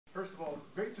First of all,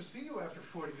 great to see you after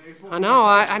 40 days. I know.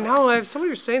 I know. If somebody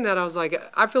was saying that, I was like,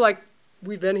 I feel like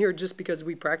we've been here just because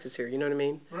we practice here. You know what I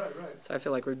mean? Right, right. So I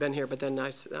feel like we've been here. But then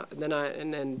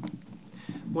and then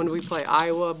when do we play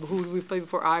Iowa? Who did we play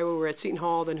before Iowa? We're at Seton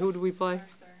Hall. Then who did we play?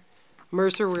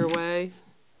 Mercer. We're away.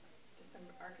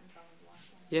 December, Arkansas was the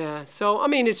last one. Yeah. So I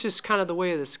mean, it's just kind of the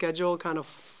way the schedule kind of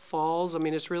falls. I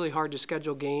mean, it's really hard to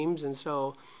schedule games, and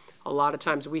so a lot of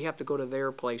times we have to go to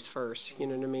their place first. You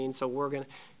know what I mean? So we're gonna.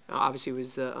 Obviously, it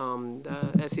was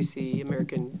the SEC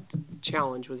American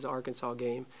Challenge was the Arkansas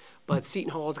game. But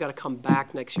Seton Hall's got to come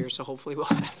back next year, so hopefully we'll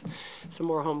have some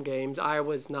more home games.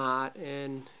 Iowa's not,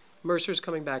 and Mercer's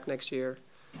coming back next year.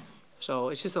 So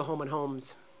it's just a home and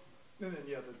homes. And then,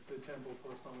 yeah, the Temple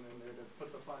postponement in there to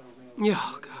put the final nail. Yeah,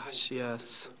 oh, gosh,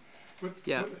 yes.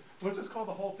 Yeah. Let's just call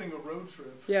the whole thing a road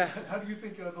trip. Yeah. How do you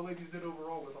think the ladies did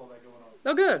overall with all that going on?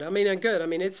 Oh, good. I mean, good. I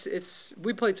mean,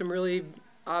 we played some really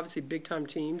obviously big-time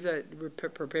teams that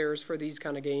prepare us for these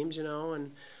kind of games, you know,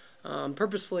 and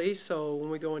purposefully. So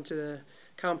when we go into the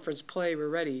conference play, we're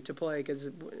ready to play because,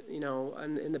 you know,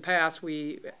 in the past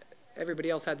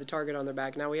everybody else had the target on their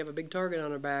back. Now we have a big target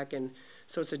on our back, and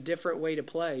so it's a different way to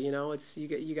play. You know, it's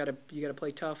you got to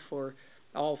play tough for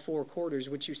all 4 quarters,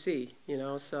 which you see, you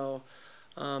know. So,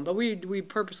 but we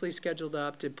purposely scheduled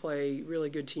up to play really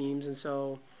good teams, and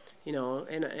so. You know,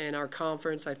 in our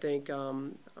conference, I think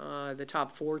the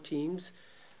top 4 teams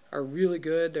are really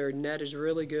good. Their net is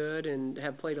really good and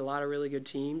have played a lot of really good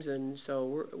teams. And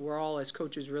so we're all, as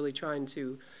coaches, really trying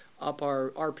to up our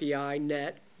RPI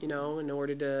net, you know, in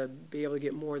order to be able to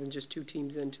get more than just 2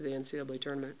 teams into the NCAA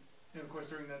tournament. And, of course,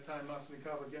 during that time,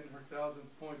 Massanikava getting her 1,000th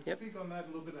point. Yep. Speak on that a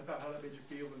little bit about how that made you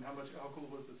feel and how cool it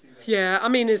was to see that. Yeah, I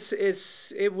mean,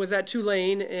 it was at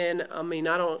Tulane, and I mean,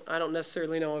 I don't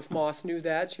necessarily know if Moss knew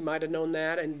that. She might have known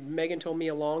that, and Megan told me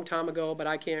a long time ago, but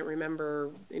I can't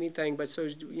remember anything. But so,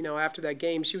 you know, after that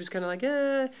game, she was kind of like,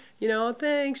 you know,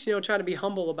 thanks, you know, trying to be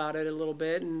humble about it a little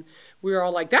bit, and we were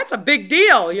all like, that's a big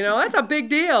deal, you know, that's a big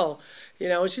deal. You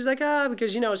know, and she's like,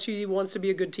 because, you know, she wants to be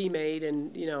a good teammate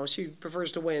and, you know, she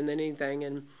prefers to win than anything.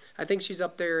 And I think she's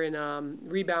up there in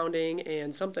rebounding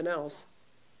and something else.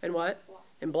 And what? Blocks.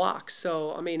 And blocks.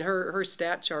 So, I mean, her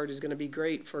stat chart is going to be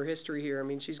great for history here. I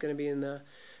mean, she's going to be in the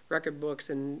record books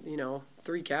in, you know,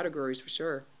 3 categories for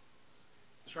sure.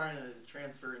 Trying to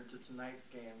transfer into tonight's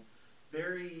game,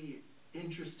 very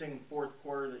interesting 4th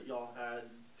quarter that y'all had.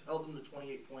 Held them to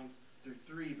 28 points through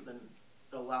 3, but then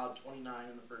allowed 29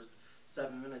 in the first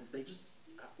 7 minutes. They just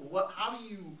how do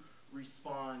you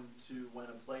respond to when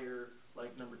a player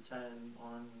like number 10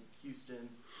 on Houston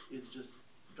is just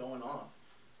going off?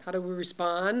 How do we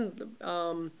respond?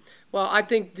 Well, I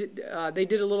think they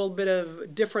did a little bit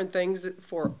of different things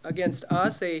against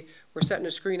us. They were setting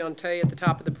a screen on Tay at the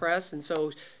top of the press, and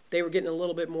so they were getting a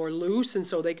little bit more loose, and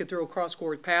so they could throw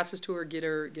cross-court passes to her, get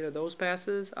her those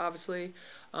passes, obviously.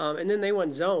 And then they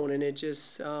went zone, and it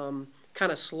just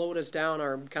kind of slowed us down,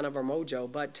 our mojo.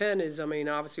 But 10 is, I mean,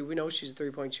 obviously we know she's a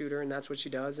 3-point shooter, and that's what she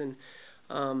does. And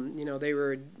you know, they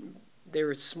were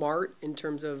smart in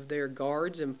terms of their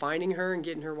guards and finding her and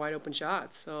getting her wide open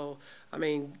shots. So, I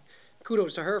mean,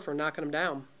 kudos to her for knocking them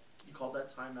down. You called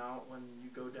that timeout when you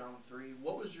go down 3.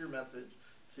 What was your message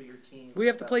to your team? We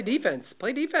have to play defense.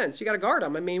 Play defense. You got to guard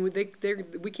them. I mean, we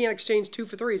can't exchange 2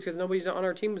 for 3s because nobody's on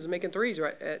our team was making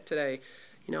 3s today.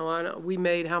 You know, we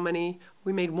made how many?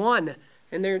 We made 1,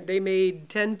 and they made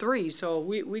 10 threes. So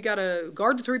we got to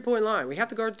guard the 3-point line. We have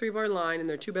to guard the 3-point line, and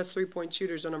their 2 best 3-point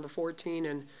shooters are number 14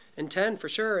 and 10 for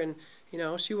sure. And, you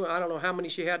know, I don't know how many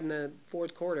she had in the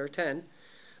 4th quarter, 10,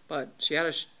 but she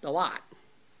had a lot.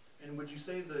 And would you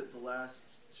say that the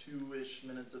last 2-ish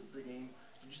minutes of the game,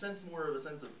 did you sense more of a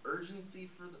sense of urgency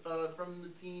from the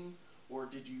team, or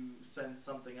did you sense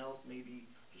something else, maybe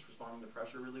just responding to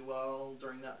pressure really well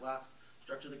during that last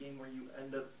stretch of the game where you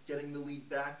end up getting the lead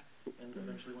back and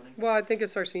eventually winning? Well, I think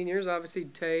it's our seniors. Obviously,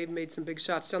 Tay made some big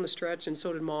shots down the stretch, and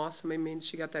so did Moss. I mean,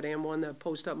 she got that and one, the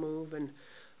post-up move, and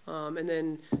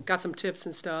then got some tips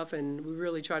and stuff, and we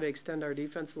really tried to extend our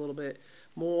defense a little bit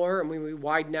more. I mean, we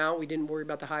widened out. We didn't worry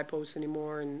about the high post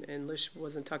anymore, and Lish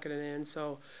wasn't tucking it in.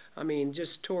 So, I mean,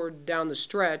 just toward down the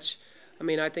stretch, I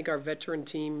mean, I think our veteran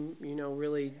team, you know,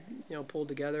 really, you know, pulled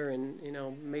together and, you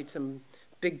know, made some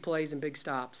big plays and big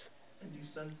stops. And do you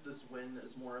sense this win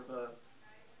as more of a,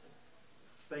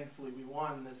 thankfully we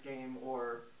won this game,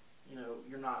 or, you know,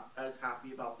 you're not as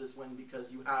happy about this win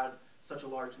because you had such a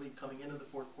large lead coming into the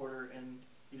 4th quarter and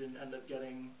you didn't end up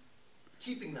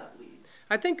keeping that lead?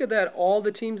 I think that all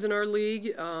the teams in our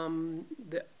league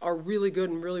that are really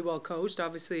good and really well coached.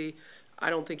 Obviously, I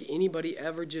don't think anybody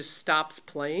ever just stops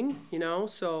playing, you know.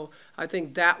 So I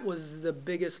think that was the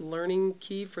biggest learning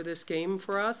key for this game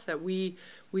for us, that we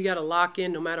got to lock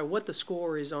in no matter what the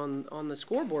score is on the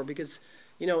scoreboard, because,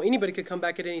 you know, anybody could come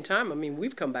back at any time. I mean,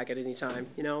 we've come back at any time,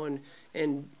 you know,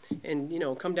 and you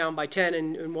know, come down by 10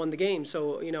 and won the game.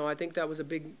 So, you know, I think that was a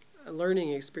big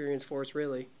learning experience for us,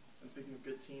 really. And speaking of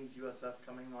good teams, USF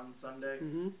coming on Sunday,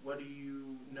 Mm-hmm. what do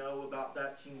you know about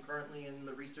that team currently in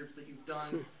the research that you've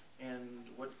done? And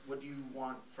what do you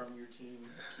want from your team,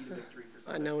 key to victory for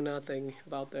Sunday? I know nothing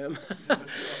about them.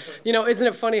 You know, isn't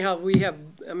it funny how we have,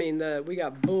 I mean, we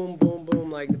got boom, boom,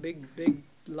 boom, like the big,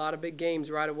 lot of big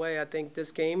games right away. I think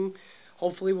this game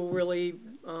hopefully will really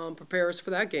prepare us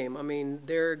for that game. I mean,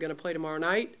 they're going to play tomorrow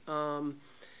night.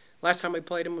 Last time we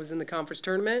played them was in the conference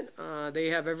tournament. They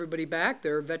have everybody back.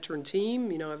 They're a veteran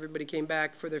team. You know, everybody came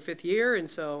back for their 5th year, and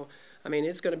so, I mean,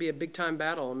 it's going to be a big-time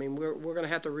battle. I mean, we're going to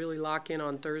have to really lock in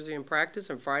on Thursday in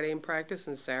practice and Friday in practice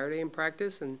and Saturday in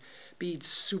practice and be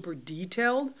super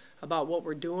detailed about what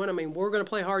we're doing. I mean, we're going to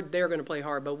play hard. They're going to play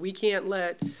hard, but we can't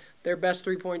let their best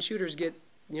three-point shooters get,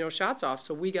 you know, shots off.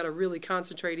 So we got to really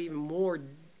concentrate even more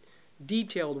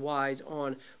detailed-wise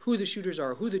on who the shooters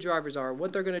are, who the drivers are,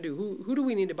 what they're going to do, who do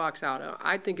we need to box out.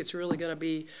 I think it's really going to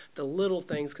be the little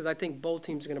things, because I think both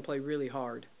teams are going to play really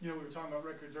hard. You know, we were talking about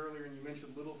records earlier, and you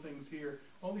mentioned little things here.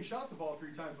 Only shot the ball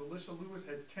 3 times, but Alicia Lewis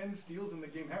had 10 steals in the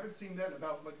game. Haven't seen that in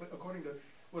about, like, according to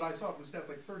what I saw from stats,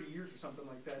 like 30 years or something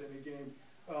like that in a game.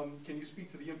 Can you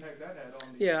speak to the impact that had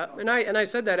on the? Yeah, and I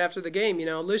said that after the game. You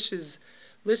know,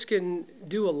 Lish can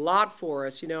do a lot for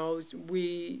us. You know,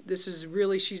 this is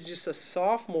really, she's just a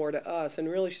sophomore to us, and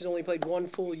really she's only played 1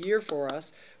 full year for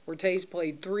us. Ortiz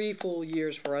played 3 full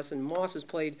years for us, and Moss has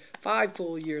played 5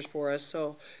 full years for us.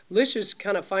 So Lish is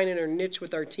kind of finding her niche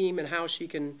with our team and how she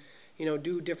can, you know,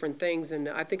 do different things. And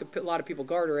I think a lot of people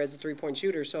guard her as a 3-point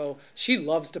shooter. So she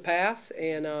loves to pass,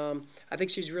 and I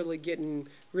think she's really getting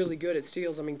really good at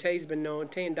steals. I mean, Tay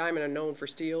and Diamond are known for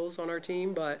steals on our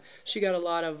team, but she got a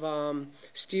lot of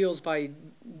steals by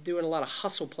doing a lot of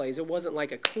hustle plays. It wasn't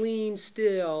like a clean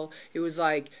steal. It was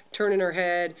like turning her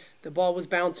head, the ball was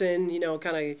bouncing, you know,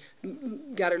 kind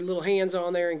of got her little hands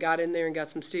on there and got in there and got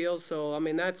some steals. So, I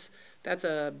mean, that's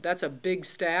a big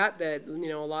stat that, you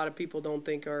know, a lot of people don't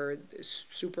think are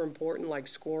super important, like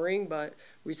scoring. But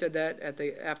we said that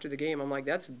after the game. I'm like,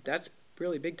 that's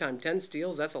really big time. 10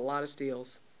 steals, that's a lot of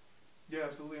steals. Yeah,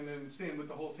 absolutely. And then staying with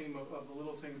the whole theme of the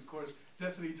little things, of course,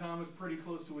 Destiny Thomas pretty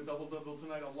close to a double-double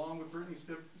tonight, along with Brittany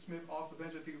Smith off the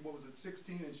bench. I think, what was it,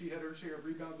 16, and she had her share of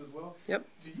rebounds as well. Yep.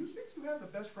 Do you think you have the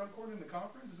best front court in the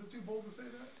conference? Is it too bold to say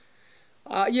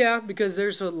that? Yeah, because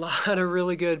there's a lot of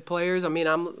really good players. I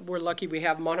mean, we're lucky we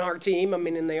have them on our team. I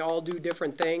mean, and they all do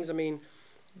different things. I mean,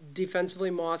 defensively,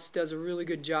 Moss does a really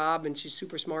good job, and she's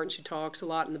super smart, and she talks a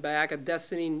lot in the back.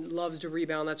 Destiny loves to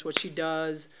rebound. That's what she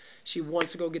does. She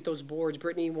wants to go get those boards.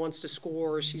 Brittany wants to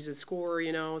score. She's a scorer,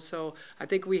 you know. So I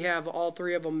think we have all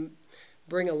 3 of them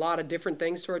bring a lot of different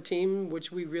things to our team,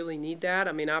 which we really need that.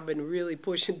 I mean, I've been really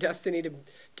pushing Destiny to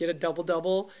get a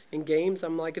double-double in games.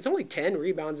 I'm like, it's only 10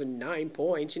 rebounds and 9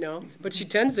 points, you know. But she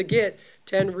tends to get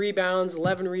 10 rebounds,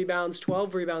 11 rebounds,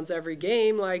 12 rebounds every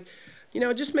game. Like, you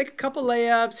know, just make a couple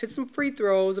layups, hit some free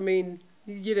throws. I mean,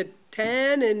 you get a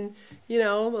 10 and, you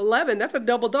know, 11. That's a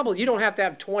double-double. You don't have to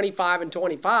have 25 and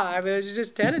 25. It's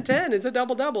just 10 and 10. It's a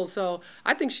double-double. So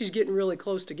I think she's getting really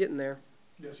close to getting there.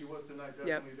 Yeah, she was tonight,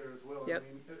 definitely there as well. Yep.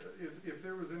 I mean, if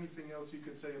there was anything else you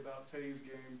could say about Tay's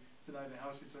game tonight and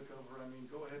how she took over, I mean,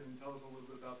 go ahead and tell us a little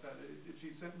bit about that.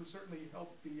 She certainly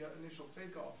helped the initial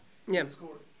takeoff in the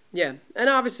scoring. Yeah, and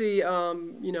obviously,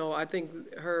 you know, I think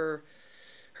her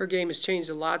game has changed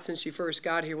a lot since she first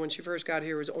got here. When she first got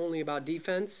here, it was only about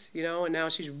defense, you know, and now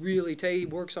Tay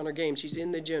works on her game. She's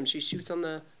in the gym. She shoots on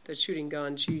the shooting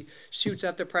gun. She shoots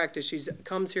after practice. She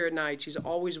comes here at night. She's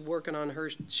always working on her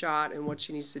shot and what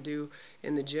she needs to do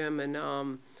in the gym.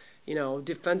 And, you know,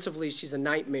 defensively, she's a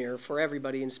nightmare for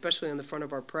everybody, and especially in the front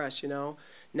of our press, you know.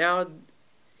 Now,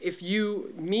 if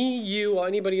you, or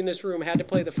anybody in this room had to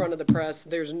play the front of the press,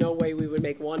 there's no way we would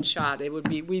make one shot.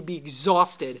 We'd be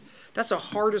exhausted. That's the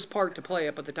hardest part to play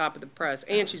up at the top of the press.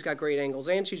 And she's got great angles,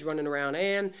 and she's running around,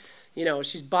 and, you know,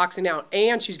 she's boxing out,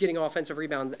 and she's getting offensive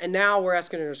rebounds. And now we're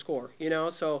asking her to score, you know.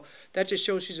 So that just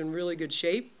shows she's in really good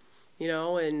shape, you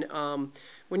know. And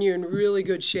when you're in really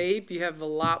good shape, you have a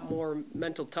lot more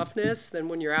mental toughness than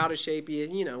when you're out of shape.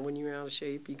 You know, when you're out of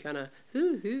shape, you kind of,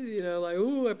 you know, like,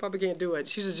 ooh, I probably can't do it.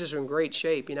 She's just in great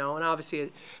shape, you know. And obviously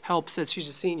it helps that she's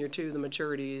a senior, too. The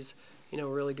maturity is, you know,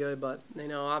 really good. But, you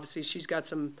know, obviously she's got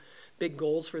some big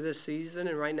goals for this season,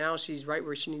 and right now she's right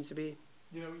where she needs to be.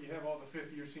 you know, you have all the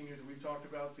fifth-year seniors. We've talked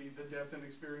about the depth and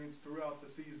experience throughout the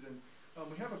season.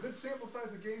 We have a good sample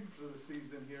size of games for the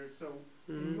season here. So,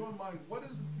 in your mind, what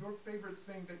is your favorite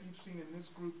thing that you've seen in this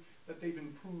group that they've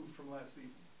improved from last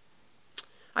season?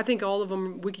 I think all of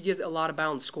them, we could get a lot of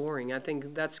balanced scoring. I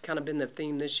think that's kind of been the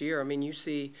theme this year. I mean, you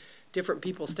see different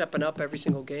people stepping up every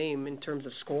single game in terms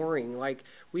of scoring. Like,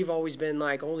 we've always been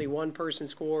like only one person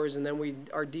scores, and then we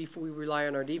rely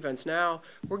on our defense. Now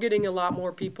we're getting a lot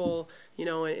more people, you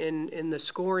know, in the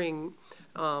scoring,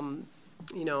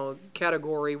 you know,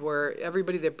 category, where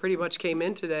everybody that pretty much came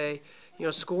in today, you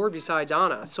know, scored beside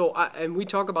Donna. So, and we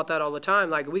talk about that all the time.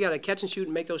 Like, we got to catch and shoot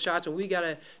and make those shots, and we got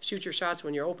to shoot your shots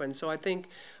when you're open. So I think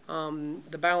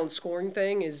the balanced scoring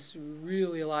thing is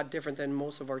really a lot different than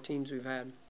most of our teams we've had.